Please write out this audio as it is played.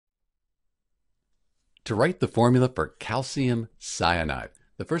To write the formula for calcium cyanide,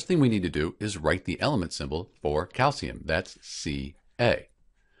 the first thing we need to do is write the element symbol for calcium. That's Ca.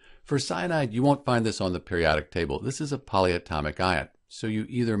 For cyanide, you won't find this on the periodic table. This is a polyatomic ion. So you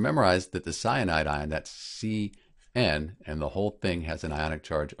either memorize that the cyanide ion, that's Cn, and the whole thing has an ionic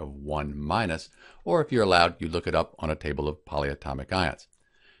charge of 1 minus, or if you're allowed, you look it up on a table of polyatomic ions.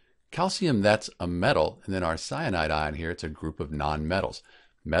 Calcium, that's a metal, and then our cyanide ion here, it's a group of nonmetals.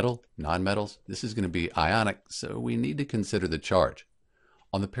 Metal, nonmetals, this is going to be ionic, so we need to consider the charge.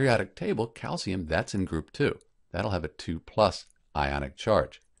 On the periodic table, calcium, that's in group 2. That'll have a 2 plus ionic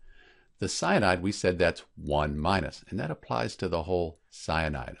charge. The cyanide, we said that's 1 minus, and that applies to the whole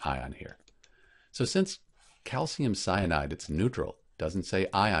cyanide ion here. So since calcium cyanide, it's neutral, doesn't say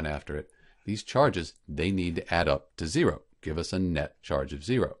ion after it, these charges, they need to add up to 0, give us a net charge of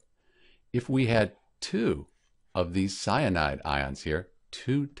 0. If we had 2 of these cyanide ions here,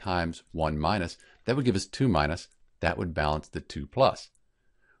 2 times 1 minus, that would give us 2 minus, that would balance the 2 plus.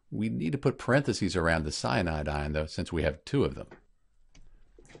 We need to put parentheses around the cyanide ion though, since we have 2 of them.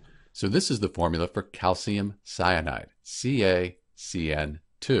 So this is the formula for calcium cyanide, CaCN2,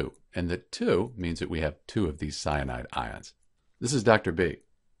 and the 2 means that we have 2 of these cyanide ions. This is Dr. B,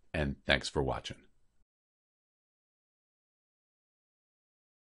 and thanks for watching.